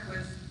last step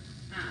was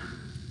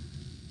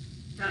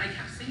that I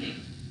kept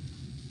singing.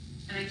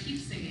 And I keep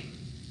singing.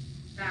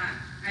 That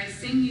I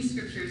sing these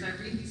scriptures, I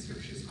read these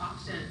scriptures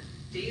often,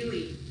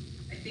 daily.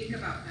 I think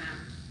about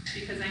them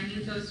because I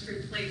need those to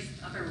replace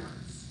the other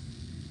ones.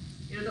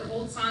 The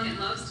old song, it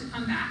loves to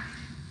come back.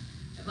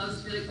 It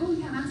loves to be like, oh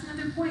yeah, that's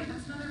another point,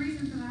 that's another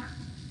reason for that.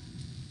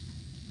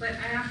 But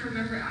I have to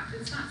remember,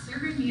 it's not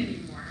serving me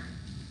anymore.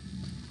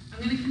 I'm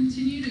going to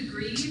continue to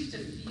grieve, to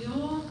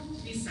feel,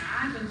 to be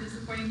sad when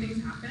disappointing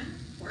things happen.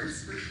 Of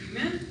course, we're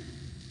human.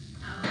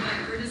 But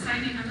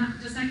I'm not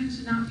deciding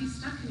to not be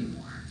stuck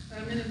anymore. But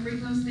I'm going to bring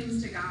those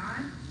things to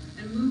God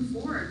and move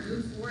forward to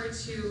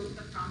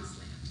the promised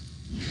land.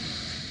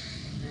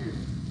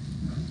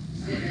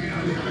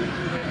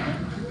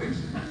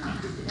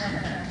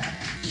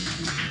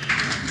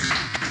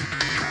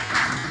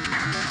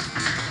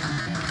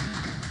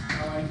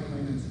 I like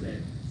Elaina today.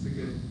 It's a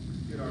good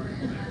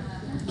article there.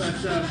 But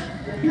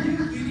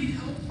you need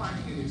help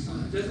finding a new song.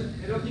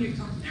 I don't think it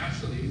comes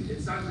naturally.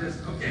 It's not just,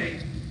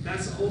 okay,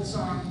 that's an old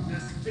song,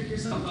 just pick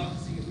yourself up and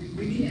sing it.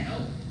 We need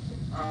help.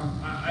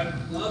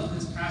 I've loved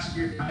this past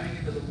year diving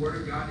into the Word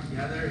of God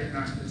together in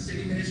the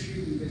city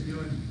ministry. We've been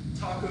doing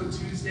Taco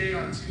Tuesday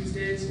on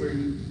Tuesdays where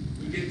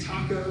we get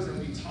tacos and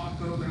we talk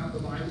about the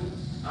Bible.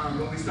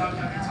 But we stopped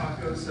having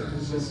tacos, so it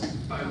was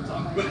just Bible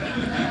talk.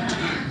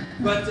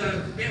 But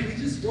man,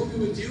 what we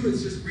would do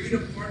is just read a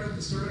part of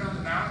the Sermon on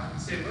the Mount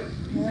and say,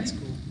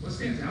 what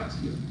stands out to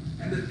you?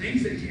 And the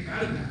things that came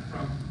out of that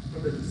from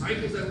the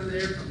disciples that were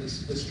there, from the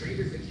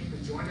strangers that came to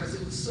join us,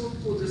 it was so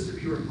cool just to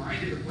be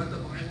reminded of what the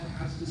Bible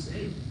has to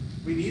say.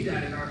 We need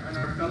that in our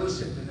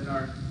fellowship and in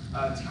our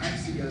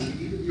times together. We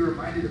need to be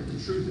reminded of the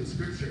truth of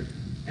Scripture.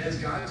 And as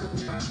God told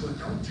Joshua,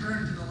 don't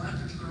turn to the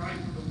left or to the right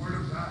from the Word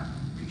of God.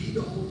 We need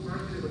to hold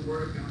firmly to the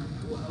Word of God.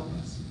 That will help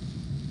us.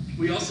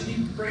 We also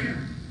need prayer.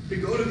 To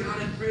go to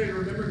God in prayer, to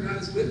remember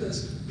God is with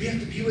us, we have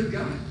to be with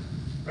God,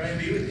 right?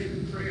 Be with Him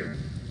in prayer.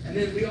 And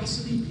then we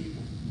also need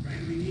people,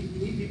 right? We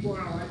need people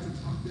in our life to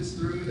talk this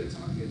through, to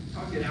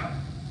talk it out.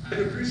 I've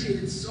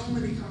appreciated so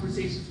many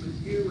conversations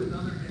with you, with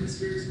other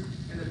ministers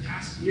in the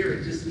past year,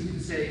 and just needing to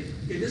say,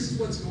 okay, this is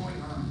what's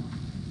going on.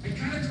 And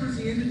kind of towards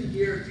the end of the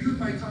year, a few of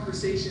my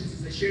conversations,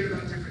 as I shared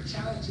about different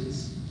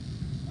challenges,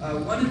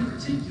 one in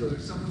particular,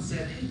 someone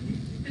said, hey,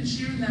 you've been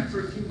sharing that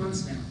for a few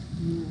months now.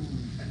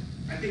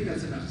 I think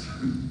that's enough.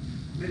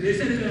 They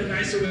said it in a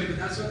nicer way, but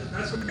that's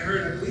what I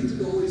heard. I believe to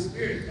the Holy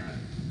Spirit.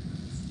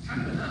 It's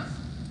kind of enough.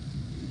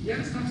 You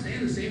got to stop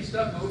saying the same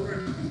stuff over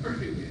and over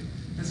again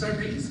and start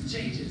making some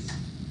changes.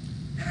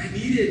 And I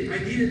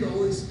needed the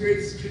Holy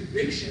Spirit's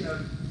conviction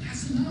of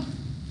that's enough.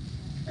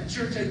 At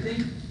church, I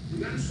think we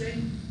got to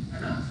say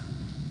enough.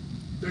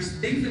 There's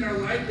things in our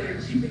life that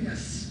are keeping us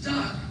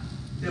stuck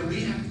that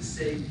we have to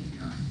say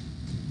enough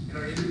in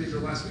our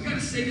individual lives. We got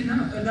to say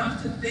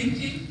enough to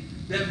thinking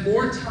that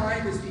more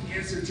time is the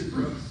answer to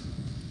growth.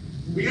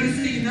 We got to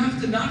say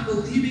enough to not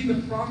believing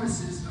the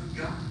promises of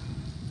God.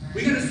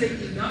 We got to say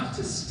enough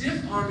to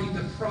stiff-arming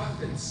the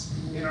prophets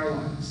in our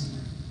lives.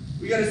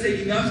 We got to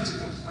say enough to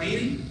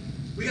complaining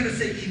We got to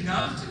say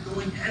enough to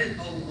going at it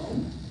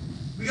alone.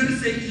 We got to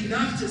say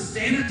enough to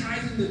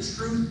sanitizing the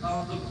truth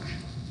of the Bible.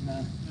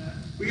 Amen.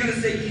 We got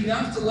to say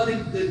enough to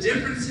letting the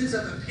differences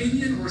of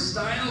opinion or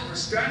style or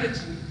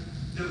strategy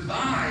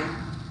divide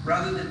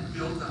rather than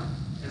build up,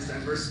 as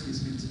diversity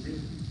is meant to do.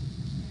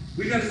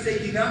 We got to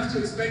say enough to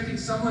expecting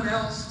someone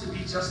else to be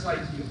just like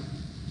you.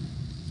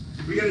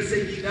 We got to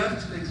say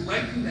enough to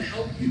neglecting the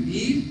help you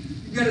need.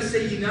 You got to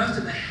say enough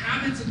to the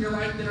habits in your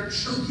life that are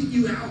choking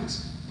you out.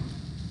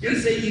 You got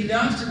to say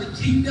enough to the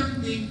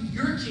kingdom being,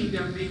 your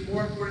kingdom being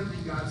more important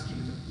than God's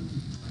kingdom.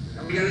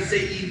 And we got to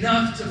say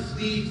enough to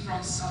flee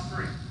from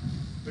suffering.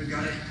 We've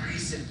got to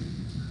embrace it.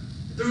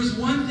 If there was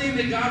one thing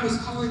that God was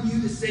calling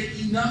you to say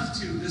enough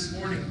to this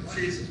morning, what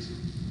is it?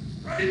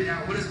 Write it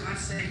down. What is God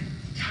saying?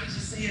 You got to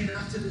just say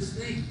enough to this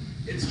thing.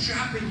 It's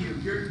trapping you.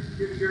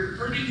 You're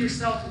hurting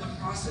yourself in the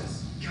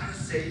process. You got to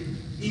say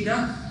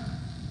enough.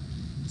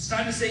 It's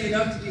time to say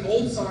enough to the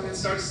old song and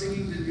start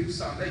singing the new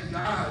song, that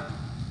God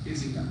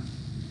is enough.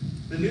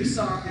 The new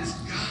song is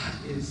God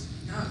is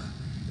enough.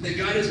 And that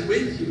God is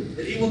with you,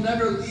 that he will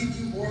never leave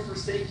you or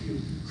forsake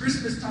you.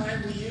 Christmas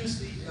time, we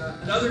use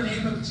another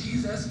name of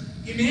Jesus,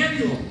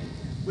 Emmanuel,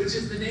 which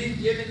is the name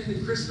given in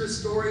the Christmas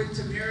story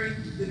to Mary.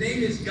 The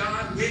name is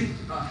God with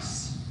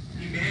us,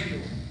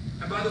 Emmanuel.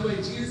 And by the way,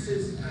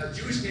 Jesus'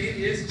 Jewish name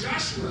is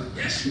Joshua,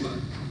 Yeshua,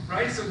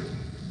 right? So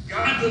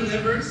God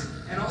delivers,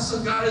 and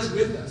also God is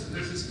with us. And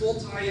there's this full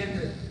tie-in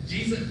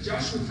that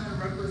Joshua kind of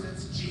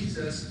represents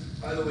Jesus,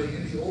 by the way,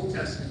 in the Old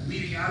Testament,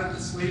 leading out of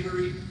the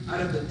slavery,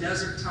 out of the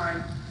desert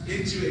time,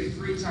 into a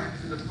free time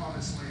to the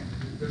promised land.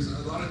 There's a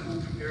lot of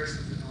cool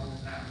comparisons in all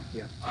of that.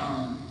 Yeah.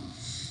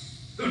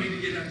 Don't need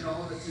to get into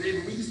all of it today,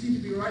 but we just need to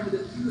be reminded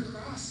that through the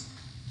cross,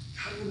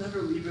 God will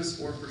never leave us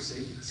or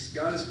forsake us.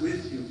 God is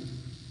with you.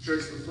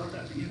 Church, let's let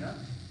that be enough.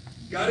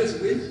 God is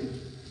with you.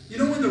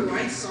 You know when the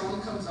right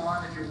song comes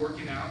on, if you're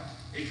working out,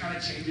 it kind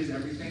of changes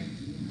everything,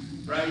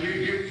 right?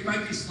 You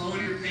might be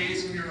slowing your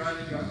pace when you're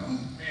running. You're like, oh,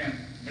 man.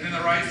 And then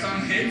the right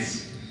song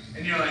hits,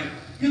 and you're like,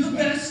 you're the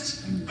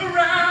best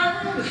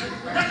around.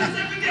 Nothing's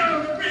ever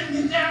gonna bring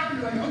you down.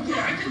 You're like, okay,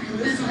 I can do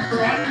this. I'm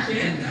Karate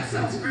Kid. That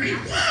sounds great.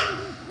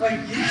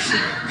 Like, yeah,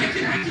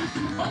 I can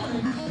keep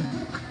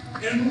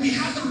going. And when we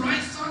have the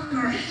right song in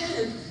our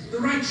head, the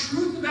right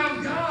truth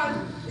about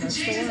God, it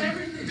changes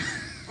everything.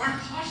 Our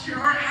posture,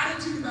 our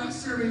attitude about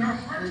serving, our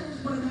heart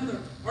towards one another,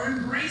 our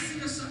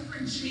embracing of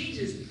suffering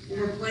changes when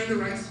we're playing the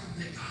right song,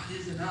 that God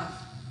is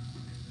enough.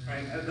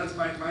 Right? That's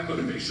my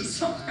motivation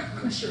song.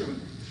 I'm not sure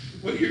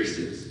what yours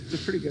is.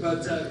 It's pretty good.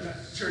 But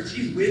church,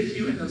 he's with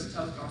you in those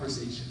tough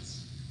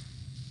conversations.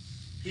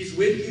 He's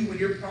with you when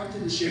you're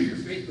prompted to share your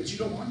faith, but you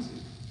don't want to.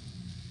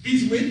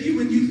 He's with you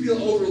when you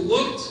feel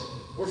overlooked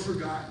or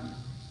forgotten.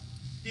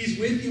 He's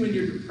with you in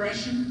your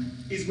depression.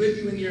 He's with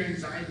you in your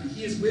anxiety.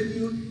 He is with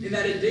you in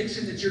that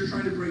addiction that you're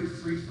trying to break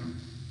free from.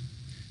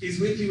 He's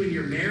with you in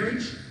your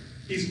marriage.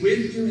 He's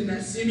with you in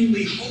that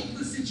seemingly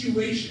hopeless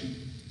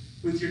situation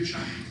with your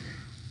child.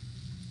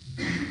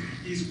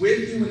 He's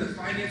with you when the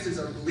finances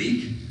are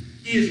bleak.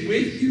 He is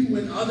with you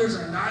when others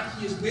are not.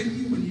 He is with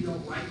you when you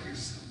don't like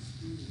yourself.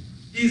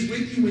 He is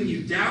with you when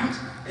you doubt,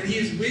 and he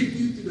is with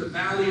you through the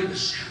valley of the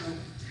shadow of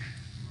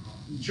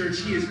death.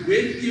 Church, he is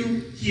with you.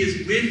 He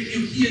is with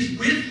you. He is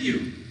with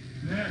you.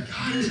 Amen.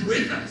 God is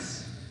with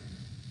us.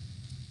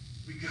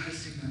 We got to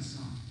sing that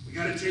song. We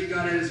got to take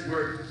God at his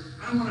word.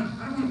 I don't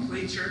want to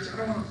play church. I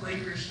don't want to play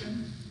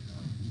Christian.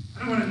 I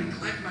don't want to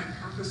neglect my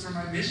purpose or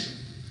my mission.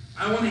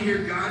 I want to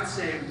hear God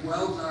say,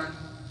 well done,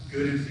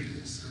 good and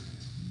faithful servant.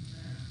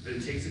 But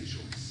it takes a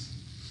choice.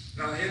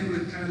 Now I'll end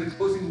with kind of the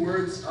closing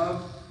words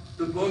of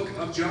the book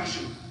of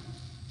Joshua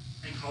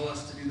and call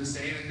us to do the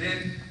same. And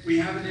then we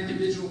have an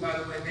individual, by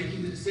the way,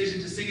 making the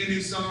decision to sing a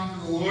new song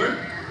for the Lord.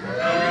 We're going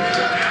to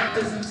have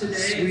baptism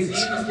today, and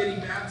Zane is getting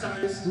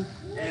baptized.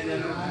 And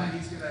in a moment,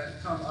 he's going to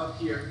come up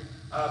here.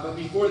 But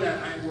before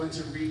that, I'm going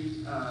to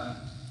read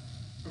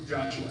from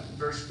Joshua.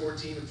 Verse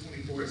 14 of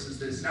 24, it says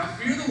this: Now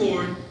fear the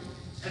Lord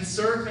and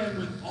serve him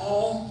with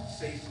all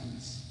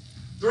faithfulness.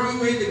 Throw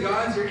away the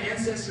gods your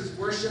ancestors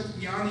worshipped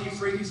beyond the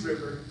Euphrates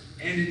River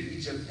and in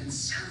Egypt, and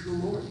serve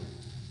the Lord.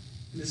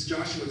 In this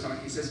Joshua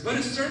talk, he says, But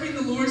if serving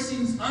the Lord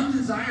seems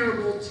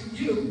undesirable to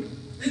you,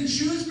 then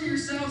choose for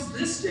yourselves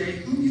this day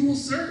whom you will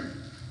serve,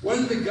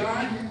 whether the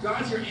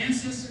gods your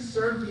ancestors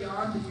served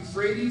beyond the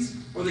Euphrates,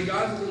 or the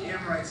gods of the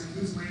Amorites in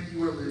whose land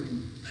you are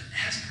living. But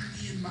as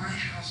for me and my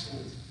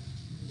household,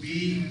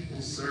 we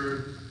will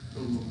serve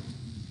the Lord.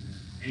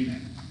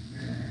 Amen.